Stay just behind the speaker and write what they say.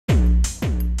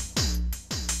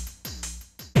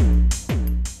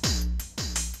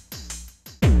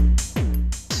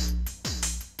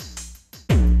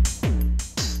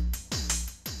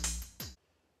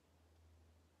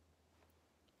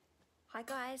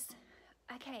guys.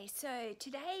 Okay, so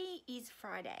today is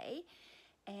Friday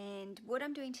and what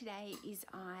I'm doing today is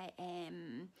I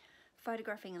am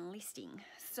photographing and listing.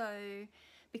 So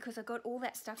because I got all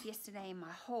that stuff yesterday in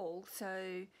my haul,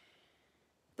 so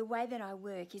the way that I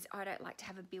work is I don't like to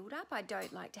have a build up. I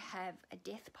don't like to have a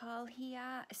death pile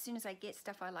here. As soon as I get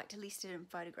stuff, I like to list it and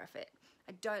photograph it.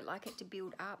 I don't like it to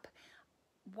build up.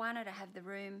 One, I don't have the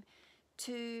room.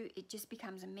 Two, it just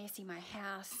becomes a mess in my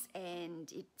house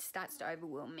and it starts to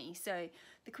overwhelm me. So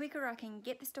the quicker I can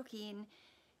get the stock in,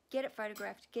 get it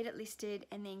photographed, get it listed,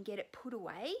 and then get it put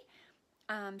away,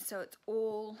 so it's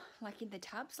all like in the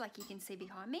tubs, like you can see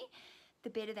behind me, the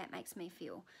better that makes me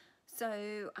feel.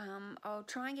 So I'll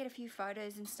try and get a few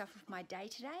photos and stuff of my day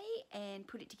today and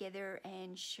put it together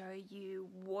and show you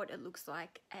what it looks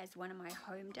like as one of my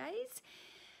home days.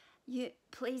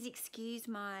 Please excuse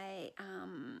my,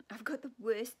 I've got the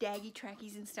worst daggy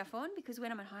trackies and stuff on because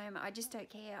when I'm at home, I just don't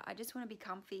care. I just want to be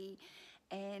comfy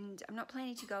and I'm not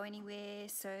planning to go anywhere.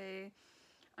 So,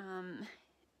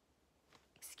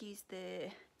 excuse the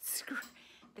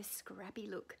scrappy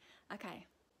look. Okay.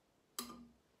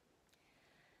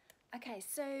 Okay,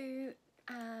 so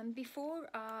before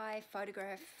I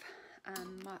photograph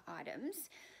my items,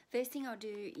 first thing I'll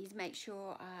do is make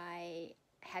sure I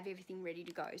have everything ready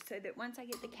to go so that once I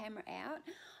get the camera out,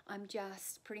 I'm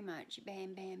just pretty much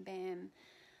bam, bam, bam,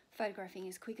 photographing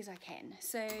as quick as I can.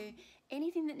 So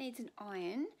anything that needs an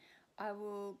iron, I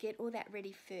will get all that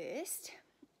ready first.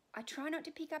 I try not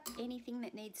to pick up anything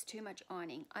that needs too much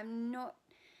ironing. I'm not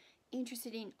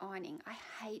interested in ironing. I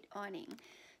hate ironing.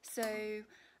 So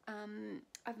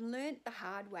I've learnt the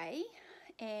hard way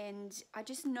and I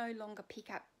just no longer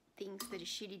pick up things that are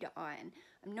shitty to iron.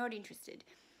 I'm not interested.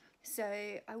 So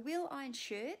I will iron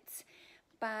shirts,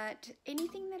 but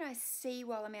anything that I see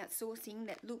while I'm out sourcing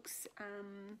that looks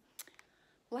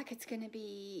like it's going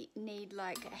to need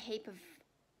like a heap of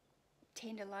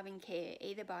tender loving care,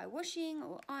 either by washing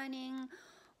or ironing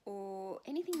or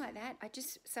anything like that,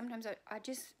 sometimes I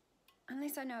just,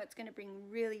 unless I know it's going to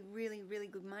bring really, really, really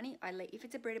good money, if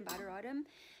it's a bread and butter item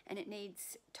and it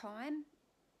needs time,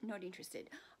 not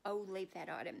interested. I will leave that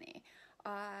item there.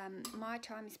 My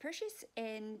time is precious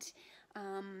and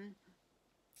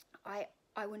I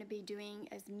want to be doing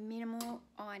as minimal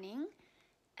ironing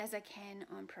as I can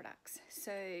on products.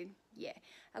 So yeah,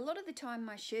 a lot of the time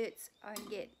my shirts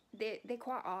they're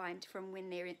quite ironed from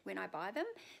when I buy them.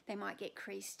 They might get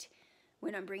creased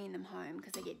when I'm bringing them home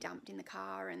because they get dumped in the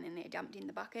car and then they're dumped in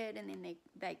the bucket and then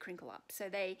they crinkle up. So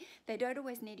they don't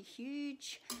always need a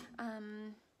huge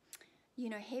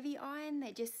heavy iron.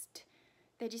 They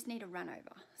just need a run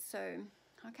over. So,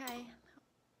 okay,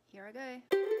 here I go.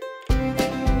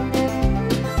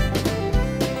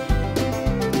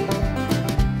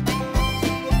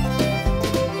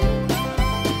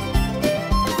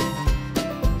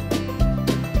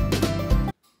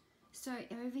 So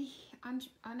over here,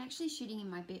 I'm actually shooting in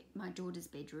my daughter's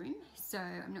bedroom. So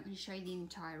I'm not going to show you the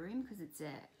entire room because it's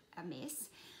a mess.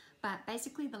 But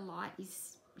basically the light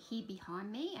is here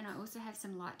behind me and I also have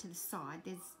some light to the side.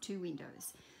 There's two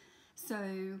windows. So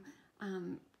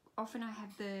often I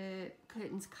have the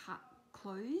curtains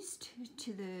closed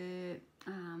to the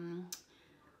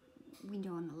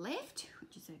window on the left,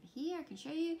 which is over here, I can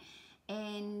show you,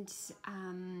 and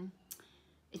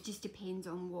it just depends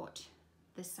on what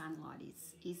the sunlight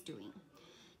is doing.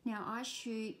 Now I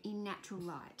shoot in natural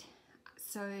light,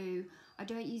 so I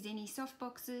don't use any soft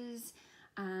boxes,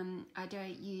 I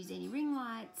don't use any ring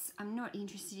lights. I'm not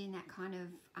interested in that kind of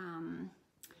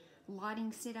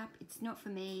lighting setup. It's not for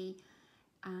me.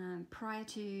 Prior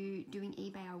to doing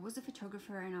eBay, I was a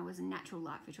photographer and I was a natural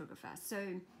light photographer.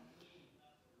 So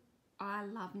I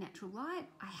love natural light.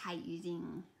 I hate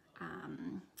using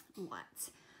lights.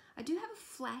 I do have a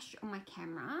flash on my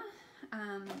camera,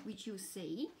 which you'll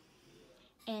see.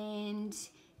 And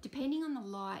depending on the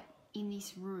light in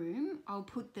this room, I'll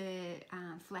put the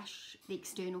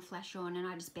external flash on and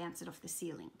I just bounce it off the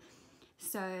ceiling.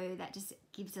 So that just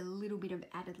gives a little bit of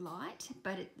added light,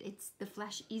 but the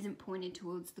flash isn't pointed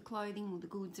towards the clothing or the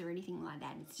goods or anything like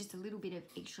that. It's just a little bit of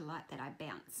extra light that I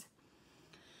bounce.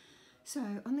 So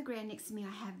on the ground next to me,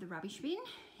 I have the rubbish bin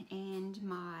and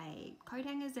my coat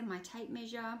hangers and my tape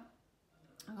measure.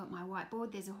 I've got my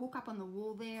whiteboard. There's a hook up on the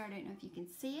wall there. I don't know if you can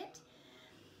see it.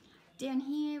 Down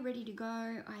here, ready to go,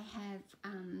 I have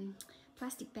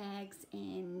plastic bags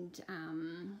and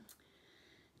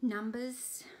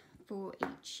numbers for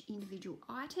each individual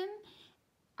item.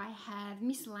 I have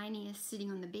miscellaneous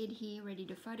sitting on the bed here ready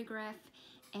to photograph,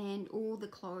 and all the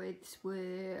clothes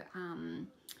were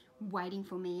waiting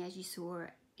for me, as you saw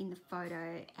in the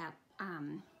photo, out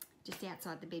just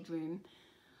outside the bedroom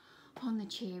up on the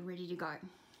chair ready to go.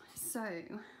 So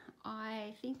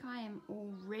I think I am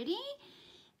all ready,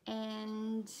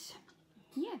 and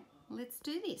yeah, let's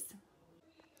do this.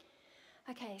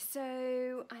 Okay,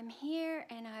 so I'm here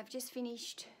and I've just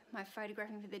finished my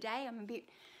photographing for the day. I'm a bit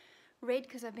red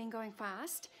because I've been going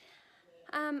fast.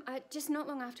 Just not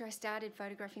long after I started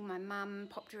photographing, my mum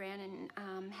popped around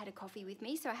and had a coffee with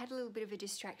me, so I had a little bit of a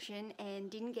distraction and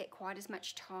didn't get quite as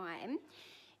much time.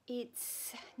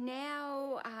 It's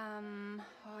now,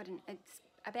 it's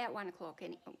about 1 o'clock,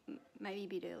 and maybe a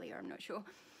bit earlier, I'm not sure.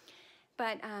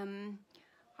 But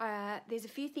there's a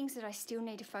few things that I still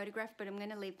need to photograph, but I'm going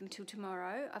to leave them till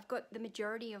tomorrow. I've got the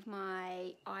majority of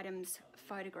my items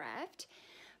photographed,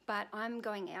 but I'm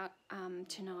going out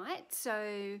tonight,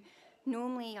 so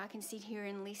normally I can sit here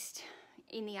and list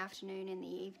in the afternoon and the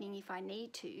evening if I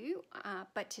need to,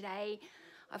 but today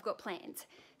I've got plans.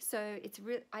 So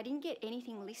I didn't get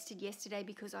anything listed yesterday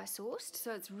because I sourced,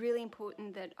 so it's really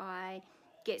important that I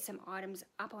get some items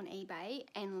up on eBay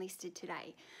and listed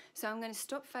today. So I'm going to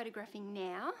stop photographing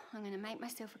now. I'm going to make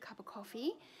myself a cup of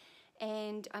coffee,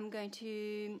 and I'm going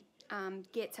to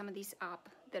get some of this up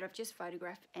that I've just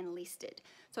photographed and listed.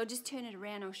 So I'll just turn it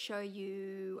around. I'll show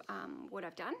you what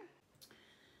I've done.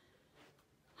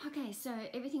 Okay, so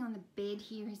everything on the bed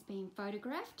here has been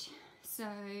photographed. So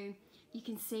you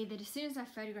can see that as soon as I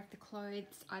photograph the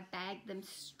clothes, I bag them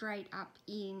straight up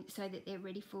in so that they're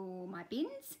ready for my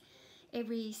bins.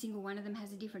 Every single one of them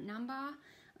has a different number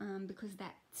because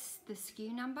that's the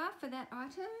SKU number for that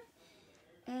item.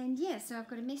 And yeah, so I've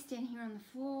got a mess down here on the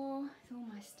floor with all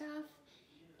my stuff.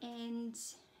 And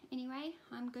anyway,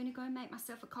 I'm going to go make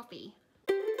myself a coffee.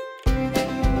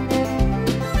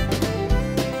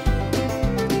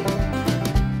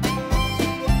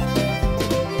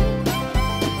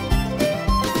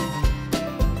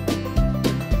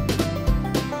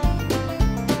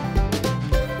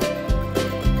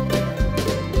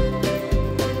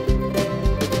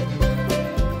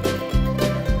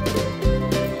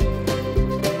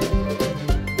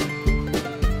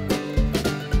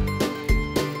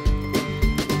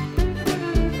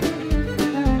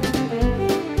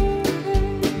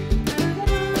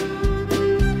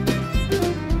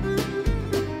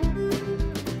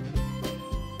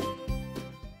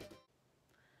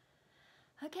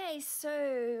 Okay,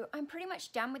 so I'm pretty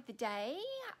much done with the day.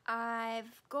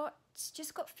 I've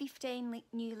just got 15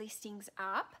 new listings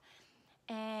up,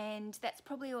 and that's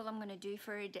probably all I'm going to do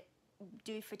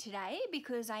for today,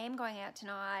 because I am going out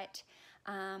tonight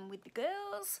with the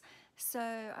girls. So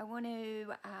I want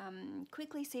to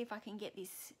quickly see if I can get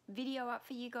this video up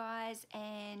for you guys,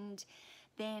 and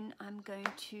then I'm going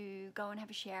to go and have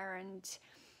a shower and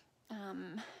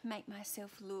make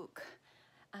myself look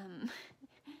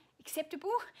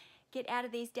acceptable, get out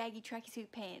of these daggy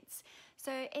tracksuit pants.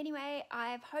 So anyway,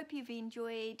 I hope you've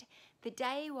enjoyed the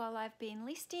day while I've been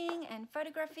listing and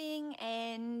photographing,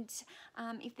 and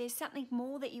if there's something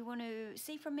more that you want to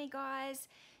see from me, guys,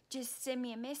 just send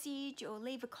me a message or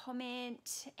leave a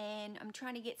comment, and I'm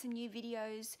trying to get some new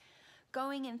videos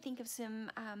going and think of some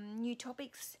new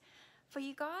topics for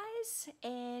you guys.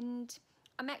 And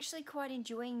I'm actually quite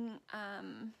enjoying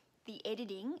the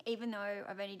editing, even though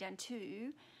I've only done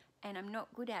 2 and I'm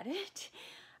not good at it.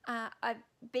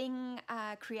 Being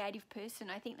a creative person,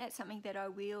 I think that's something that I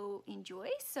will enjoy.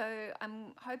 So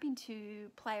I'm hoping to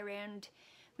play around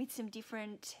with some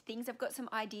different things. I've got some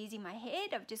ideas in my head.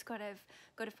 I've just got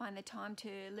to find the time to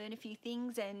learn a few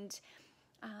things, and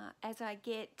as I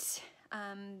get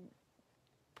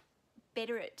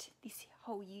better at this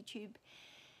whole YouTube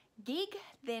gig,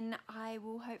 then I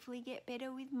will hopefully get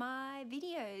better with my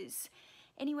videos.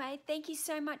 Anyway, thank you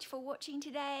so much for watching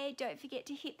today. Don't forget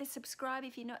to hit the subscribe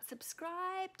if you're not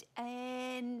subscribed,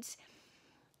 and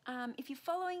if you're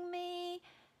following me,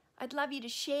 I'd love you to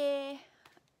share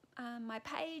my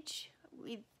page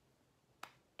with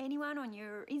anyone on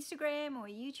your Instagram or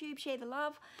YouTube. Share the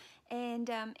love. And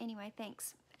anyway,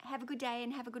 thanks. Have a good day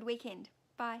and have a good weekend.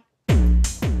 Bye.